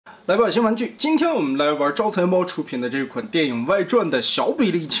来吧，新玩具！今天我们来玩招财猫出品的这款电影外传的小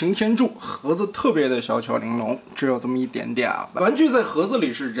比例擎天柱，盒子特别的小巧玲珑，只有这么一点点啊。玩具在盒子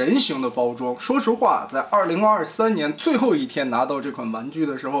里是人形的包装。说实话，在2023年最后一天拿到这款玩具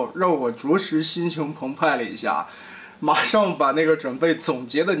的时候，让我着实心情澎湃了一下。马上把那个准备总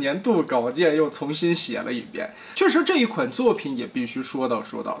结的年度稿件又重新写了一遍。确实，这一款作品也必须说到，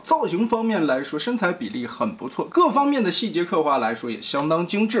造型方面来说，身材比例很不错，各方面的细节刻画来说也相当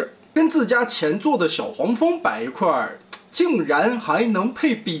精致。跟自家前作的小黄蜂摆一块，竟然还能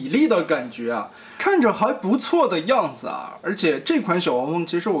配比例的感觉啊！看着还不错的样子啊！而且这款小黄蜂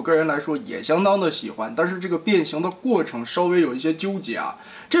其实我个人来说也相当的喜欢，但是这个变形的过程稍微有一些纠结啊。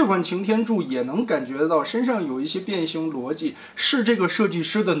这款擎天柱也能感觉到身上有一些变形逻辑，是这个设计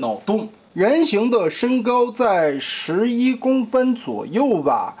师的脑洞。原型的身高在11公分左右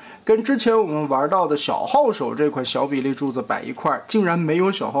吧，跟之前我们玩到的小号手这款小比例柱子摆一块，竟然没有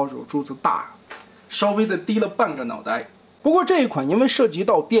小号手柱子大，稍微的低了半个脑袋。不过这一款因为涉及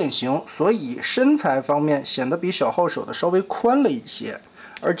到变形，所以身材方面显得比小号手的稍微宽了一些，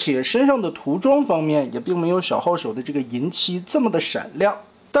而且身上的涂装方面也并没有小号手的这个银漆这么的闪亮。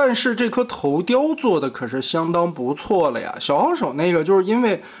但是这颗头雕做的可是相当不错了呀！小号手那个就是因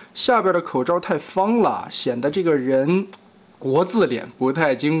为下边的口罩太方了，显得这个人国字脸不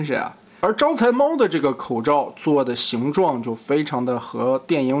太精神啊。而招财猫的这个口罩做的形状就非常的和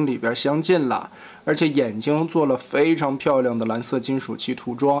电影里边相近了，而且眼睛做了非常漂亮的蓝色金属漆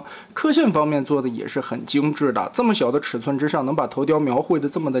涂装，刻线方面做的也是很精致的。这么小的尺寸之上能把头雕描绘的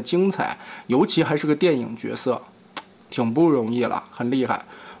这么的精彩，尤其还是个电影角色，挺不容易了，很厉害。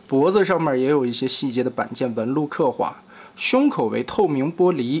脖子上面也有一些细节的板件纹路刻画，胸口为透明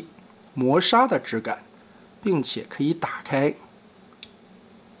玻璃磨砂的质感，并且可以打开，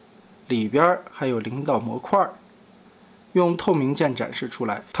里边还有领导模块，用透明键展示出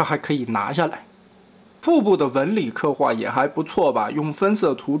来，它还可以拿下来。腹部的纹理刻画也还不错吧，用分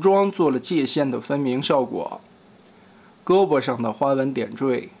色涂装做了界限的分明效果。胳膊上的花纹点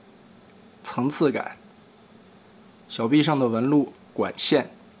缀，层次感，小臂上的纹路管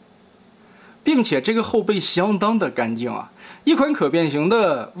线。并且这个后背相当的干净啊！一款可变形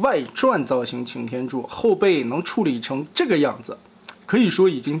的外传造型擎天柱，后背能处理成这个样子，可以说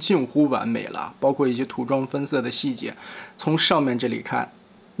已经近乎完美了。包括一些涂装分色的细节，从上面这里看，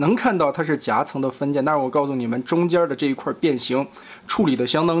能看到它是夹层的分件，但是我告诉你们，中间的这一块变形处理的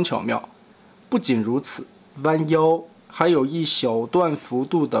相当巧妙。不仅如此，弯腰还有一小段幅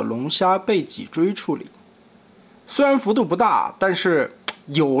度的龙虾背脊椎处理，虽然幅度不大，但是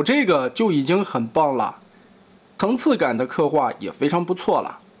有这个就已经很棒了，层次感的刻画也非常不错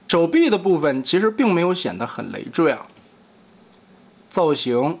了。手臂的部分其实并没有显得很累赘啊，造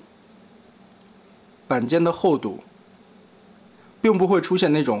型、板件的厚度，并不会出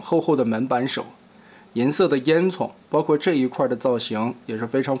现那种厚厚的门板手。银色的烟囱，包括这一块的造型也是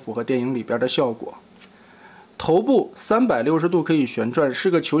非常符合电影里边的效果。头部360度可以旋转，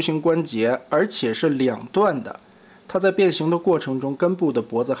是个球形关节，而且是两段的。它在变形的过程中，根部的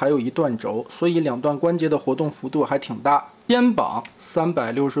脖子还有一段轴，所以两段关节的活动幅度还挺大。肩膀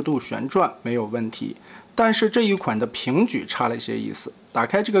360度旋转没有问题，但是这一款的平举差了一些意思。打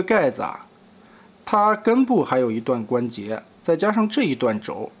开这个盖子啊，它根部还有一段关节，再加上这一段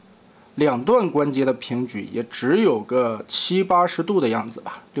轴，两段关节的平举也只有个70-80度的样子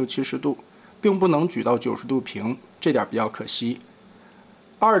吧，60-70度，并不能举到90度平，这点比较可惜。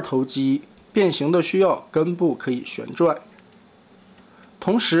二头肌变形的需要，根部可以旋转，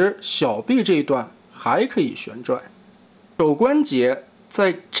同时小臂这一段还可以旋转。手关节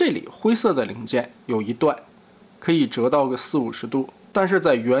在这里灰色的零件有一段可以折到个40-50度，但是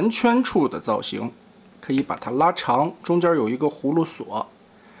在圆圈处的造型可以把它拉长，中间有一个葫芦锁，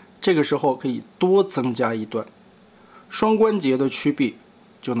这个时候可以多增加一段。双关节的曲臂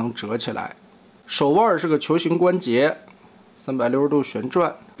就能折起来。手腕是个球形关节，360度旋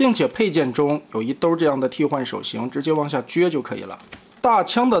转，并且配件中有一兜这样的替换手型，直接往下撅就可以了。大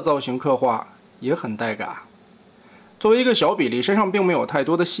枪的造型刻画也很带感。作为一个小比例，身上并没有太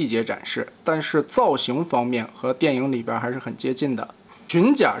多的细节展示，但是造型方面和电影里边还是很接近的。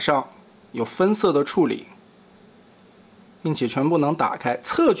裙甲上有分色的处理，并且全部能打开。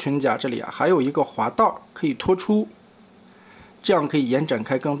侧裙甲这里啊还有一个滑道可以拖出，这样可以延展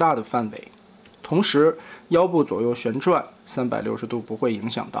开更大的范围。同时腰部左右旋转360度不会影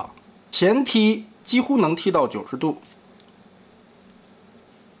响到，前踢几乎能踢到90度，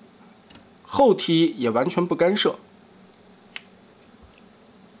后踢也完全不干涉，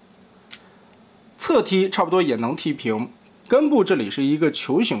侧踢差不多也能踢平。根部这里是一个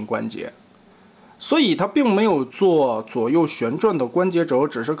球形关节，所以它并没有做左右旋转的关节轴，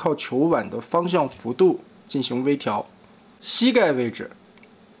只是靠球腕的方向幅度进行微调。膝盖位置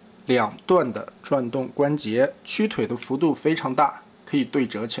两段的转动关节，屈腿的幅度非常大，可以对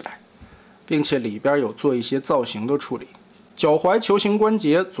折起来，并且里边有做一些造型的处理。脚踝球形关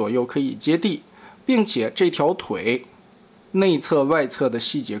节左右可以接地，并且这条腿内侧外侧的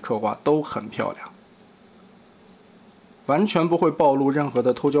细节刻画都很漂亮，完全不会暴露任何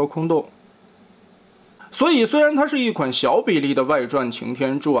的偷胶空洞。所以虽然它是一款小比例的外传擎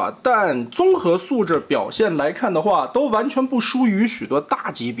天柱啊，但综合素质表现来看的话，都完全不输于许多大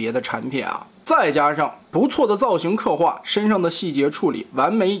级别的产品啊。再加上不错的造型刻画、身上的细节处理、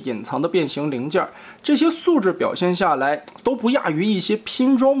完美隐藏的变形零件，这些素质表现下来都不亚于一些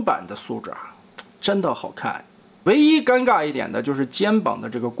拼装版的素质啊，真的好看。唯一尴尬一点的就是肩膀的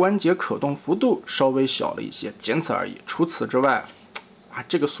这个关节可动幅度稍微小了一些，仅此而已。除此之外，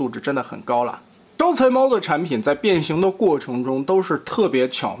这个素质真的很高了。招财猫的产品在变形的过程中都是特别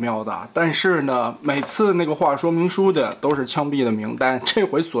巧妙的，但是呢，每次那个画说明书的都是枪毙的名单，这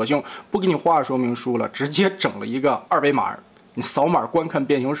回索性不给你画说明书了，直接整了一个二维码，你扫码观看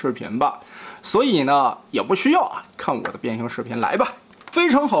变形视频吧。所以呢，也不需要啊，看我的变形视频来吧。非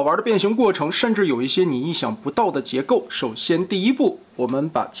常好玩的变形过程，甚至有一些你意想不到的结构。首先，第一步，我们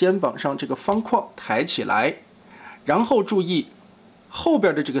把肩膀上这个方框抬起来，然后注意后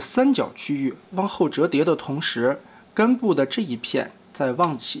边的这个三角区域往后折叠的同时，根部的这一片再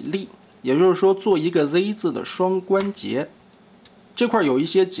往起立，也就是说做一个 Z 字的双关节。这块有一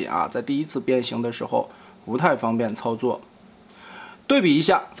些紧啊，在第一次变形的时候不太方便操作。对比一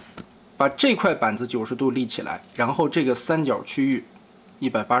下，把这块板子90度立起来，然后这个三角区域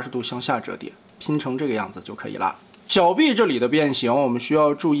180度向下折叠，拼成这个样子就可以了。小臂这里的变形，我们需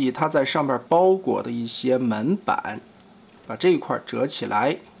要注意它在上面包裹的一些门板。把这一块折起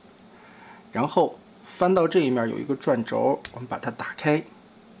来，然后翻到这一面有一个转轴，我们把它打开，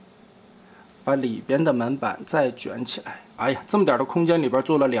把里边的门板再卷起来。哎呀，这么点的空间里边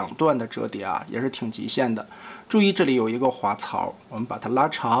做了2段的折叠啊，也是挺极限的。注意这里有一个滑槽，我们把它拉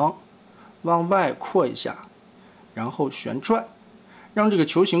长，往外扩一下，然后旋转，让这个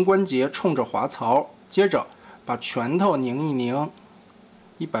球形关节冲着滑槽，接着把拳头拧一拧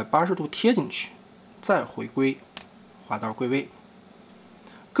，180度贴进去，再回归。滑到归位，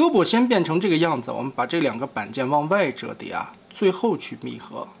胳膊先变成这个样子，我们把这2个板件往外折叠啊，最后去密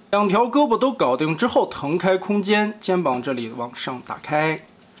合。2条胳膊都搞定之后，腾开空间，肩膀这里往上打开，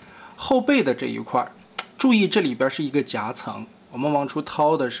后背的这一块，注意这里边是一个夹层，我们往出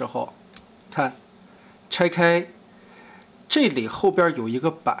掏的时候，看，拆开，这里后边有一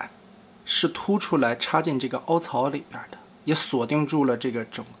个板，是凸出来插进这个凹槽里边的，也锁定住了这个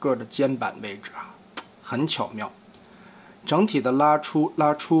整个的肩板位置啊，很巧妙。整体的拉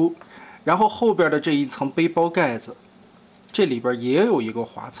出，然后后边的这一层背包盖子，这里边也有一个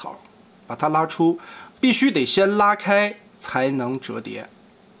滑槽，把它拉出，必须得先拉开才能折叠。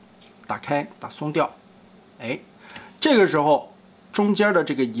打开，打松掉，哎，这个时候中间的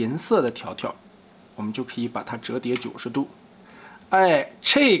这个银色的条条，我们就可以把它折叠90度。哎，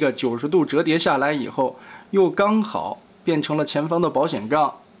这个90度折叠下来以后，又刚好变成了前方的保险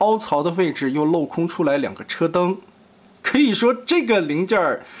杠，凹槽的位置又镂空出来2个车灯。可以说这个零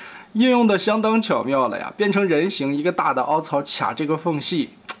件应用的相当巧妙了呀，变成人形，一个大的凹槽卡这个缝隙，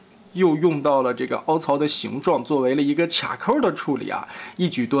又用到了这个凹槽的形状作为了一个卡扣的处理啊，一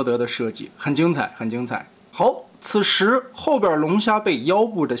举多得的设计，很精彩，很精彩。好，此时后边龙虾背腰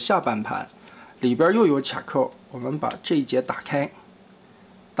部的下半盘里边又有卡扣，我们把这一节打开，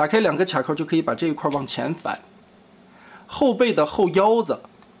打开2个卡扣就可以把这一块往前翻。后背的后腰子，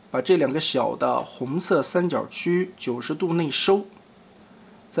把这2个小的红色三角区90度内收，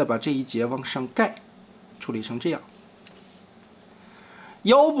再把这一节往上盖，处理成这样。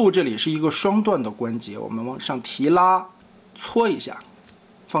腰部这里是一个双段的关节，我们往上提拉，搓一下，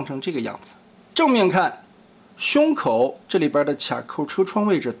放成这个样子。正面看，胸口这里边的卡扣车窗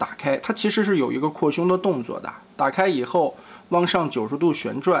位置打开，它其实是有一个扩胸的动作的。打开以后往上90度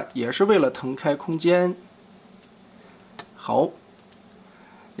旋转，也是为了腾开空间。好。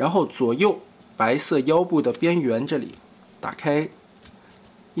然后左右白色腰部的边缘这里打开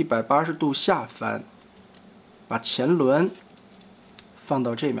，180度下翻，把前轮放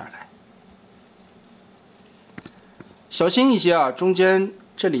到这面来，小心一些啊，中间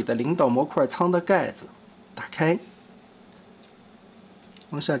这里的领导模块舱的盖子打开，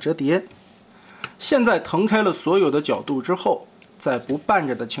往下折叠。现在腾开了所有的角度之后，在不绊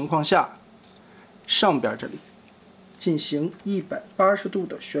着的情况下，上边这里进行180度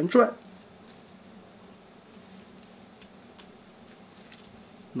的旋转，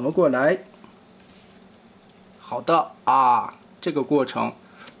挪过来，好的啊，这个过程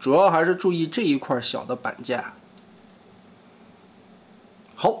主要还是注意这一块小的板件。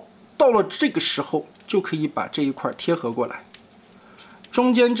好，到了这个时候就可以把这一块贴合过来，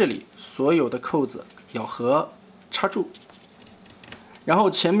中间这里所有的扣子咬合插住，然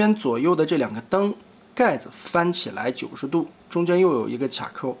后前面左右的这两个灯盖子翻起来90度，中间又有一个卡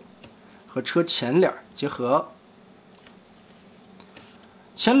扣，和车前脸结合。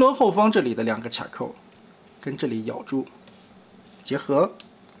前轮后方这里的两个卡扣跟这里咬住结合。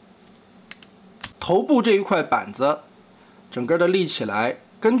头部这一块板子整个的立起来，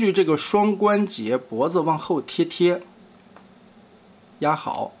根据这个双关节脖子往后贴，压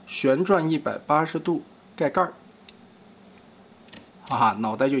好，旋转180度盖盖儿。啊，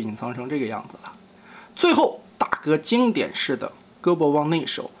脑袋就隐藏成这个样子了。最后，大哥经典式的胳膊往内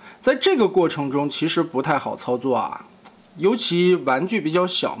收，在这个过程中其实不太好操作啊，尤其玩具比较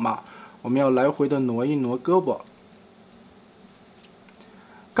小嘛，我们要来回的挪一挪胳膊。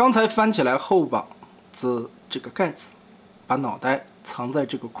刚才翻起来后膀子这个盖子，把脑袋藏在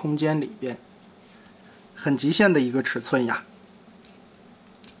这个空间里边，很极限的一个尺寸呀。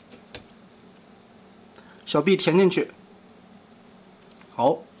小臂填进去。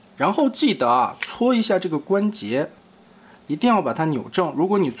好，然后记得啊，搓一下这个关节，一定要把它扭正。如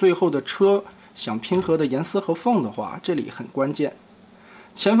果你最后的车想拼合的严丝合缝的话，这里很关键。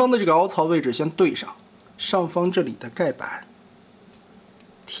前方的这个凹槽位置先对上，上方这里的盖板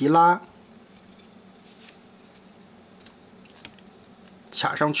提拉，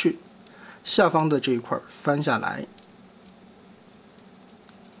卡上去，下方的这一块翻下来，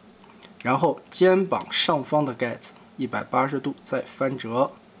然后肩膀上方的盖子180度再翻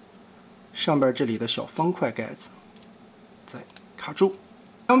折，上边这里的小方块盖子再卡住，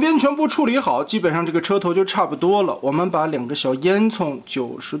两边全部处理好，基本上这个车头就差不多了。我们把两个小烟囱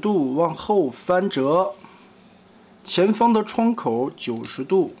90度往后翻折，前方的窗口90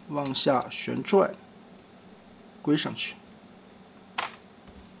度往下旋转，归上去。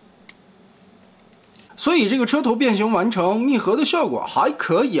所以这个车头变形完成，密合的效果还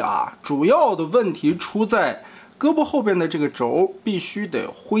可以啊。主要的问题出在胳膊后边的这个轴必须得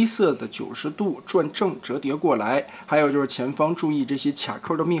灰色的90度转正折叠过来，还有就是前方注意这些卡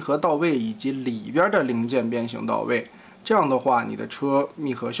扣的密合到位，以及里边的零件变形到位。这样的话，你的车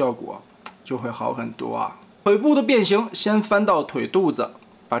密合效果就会好很多啊。腿部的变形，先翻到腿肚子，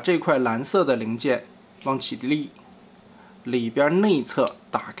把这块蓝色的零件往起立，里边内侧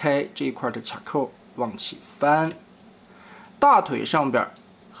打开这一块的卡扣，往起翻，大腿上边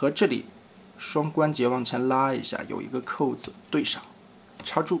和这里双关节往前拉一下，有一个扣子对上，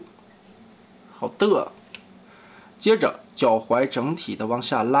插住。好的，接着脚踝整体的往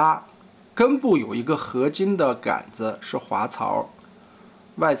下拉，根部有一个合金的杆子是滑槽，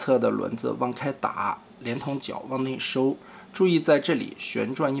外侧的轮子往开打，连同脚往内收。注意在这里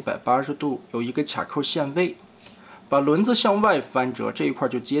旋转180度，有一个卡扣限位，把轮子向外翻折，这一块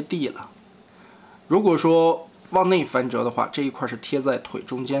就接地了。如果说往内翻折的话，这一块是贴在腿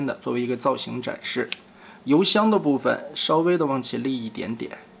中间的，作为一个造型展示。油箱的部分稍微的往起立一点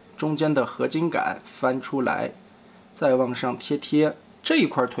点，中间的合金杆翻出来，再往上贴。这一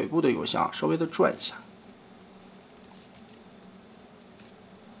块腿部的油箱稍微的转一下，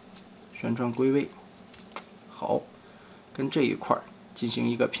旋转归位。好，跟这一块进行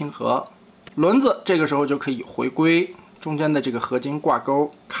一个拼合。轮子这个时候就可以回归，中间的这个合金挂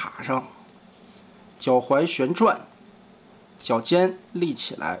钩卡上。脚踝旋转，脚尖立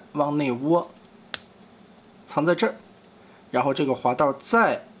起来，往内窝，藏在这儿，然后这个滑道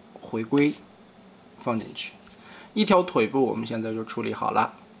再回归，放进去。一条腿部我们现在就处理好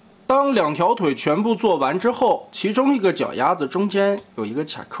了。当两条腿全部做完之后，其中一个脚丫子中间有一个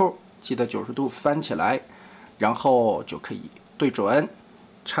卡扣，记得90度翻起来，然后就可以对准，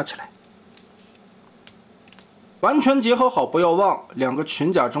插起来。完全结合好，不要忘两个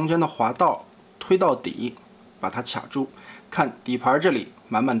裙甲中间的滑道。推到底，把它卡住。看底盘这里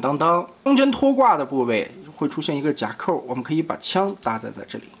满满当当，中间拖挂的部位会出现一个夹扣，我们可以把枪搭在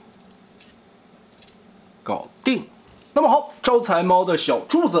这里，搞定。那么好，招财猫的小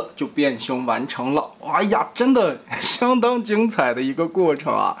柱子就变形完成了。哎呀，真的相当精彩的一个过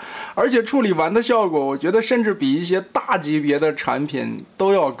程啊！而且处理完的效果，我觉得甚至比一些大级别的产品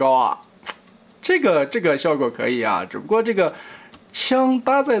都要高啊。这个效果可以啊，只不过这个枪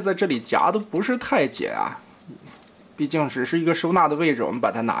搭在这里夹的不是太紧啊，毕竟只是一个收纳的位置，我们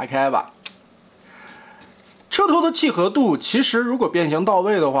把它拿开吧。车头的契合度其实如果变形到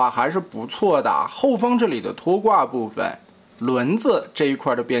位的话还是不错的，后方这里的拖挂部分轮子这一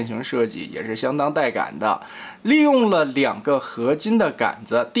块的变形设计也是相当带感的，利用了2个合金的杆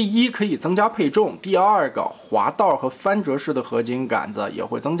子，第一可以增加配重，第二个滑道和翻折式的合金杆子也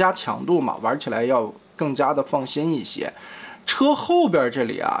会增加强度嘛，玩起来要更加的放心一些。车后边这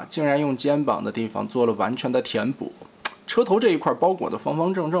里啊，竟然用肩膀的地方做了完全的填补，车头这一块包裹的方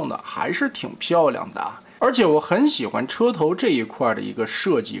方正正的，还是挺漂亮的。而且我很喜欢车头这一块的一个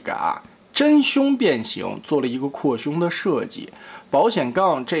设计感啊。真胸变形做了一个扩胸的设计，保险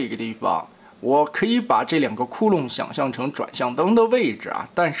杠这个地方，我可以把这2个窟窿想象成转向灯的位置啊，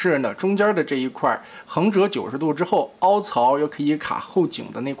但是呢，中间的这一块横折90度之后，凹槽又可以卡后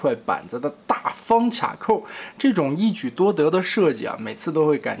颈的那块板子的大方卡扣，这种一举多得的设计啊，每次都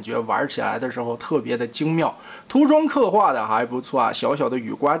会感觉玩起来的时候特别的精妙。涂装刻画的还不错啊，小小的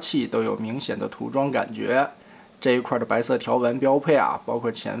雨刮器都有明显的涂装感觉。这一块的白色条纹标配啊，包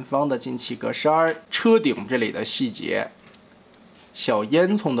括前方的进气格栅、车顶这里的细节、小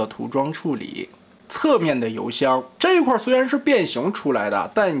烟囱的涂装处理、侧面的油箱这一块虽然是变形出来的，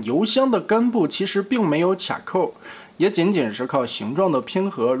但油箱的根部其实并没有卡扣，也仅仅是靠形状的拼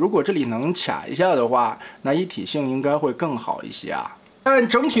合。如果这里能卡一下的话，那一体性应该会更好一些啊。但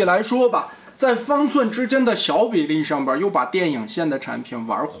整体来说吧，在方寸之间的小比例上边又把电影线的产品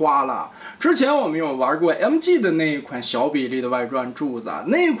玩花了。之前我们有玩过 MG 的那一款小比例的外转柱子，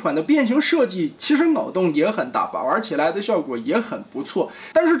那一款的变形设计其实脑洞也很大，把玩起来的效果也很不错。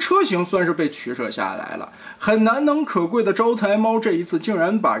但是车型算是被取舍下来了，很难能可贵的招财猫这一次竟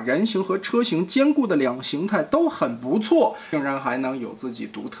然把人形和车型兼顾的2形态都很不错，竟然还能有自己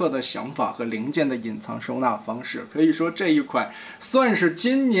独特的想法和零件的隐藏收纳方式。可以说这一款算是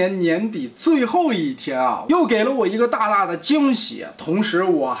今年年底最后一天啊，又给了我一个大大的惊喜。同时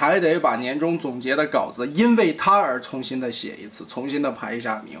我还得把年终总结的稿子因为它而重新的写一次，重新的排一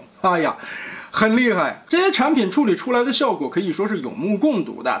下名。哎呀，很厉害！这些产品处理出来的效果可以说是有目共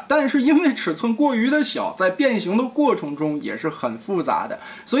睹的，但是因为尺寸过于的小，在变形的过程中也是很复杂的，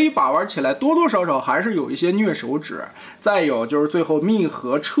所以把玩起来多多少少还是有一些虐手指。再有就是最后密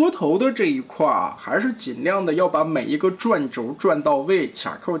合车头的这一块啊，还是尽量的要把每一个转轴转到位，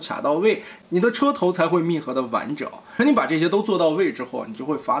卡扣卡到位，你的车头才会密合的完整。等你把这些都做到位之后，你就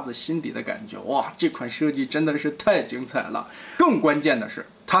会发自心底的感觉，哇，这款设计真的是太精彩了。更关键的是，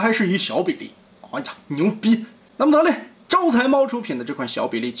它还是一小比例，哎呀，牛逼！那么得嘞，招财猫出品的这款小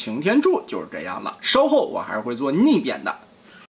比例擎天柱就是这样了。稍后我还是会做逆变的。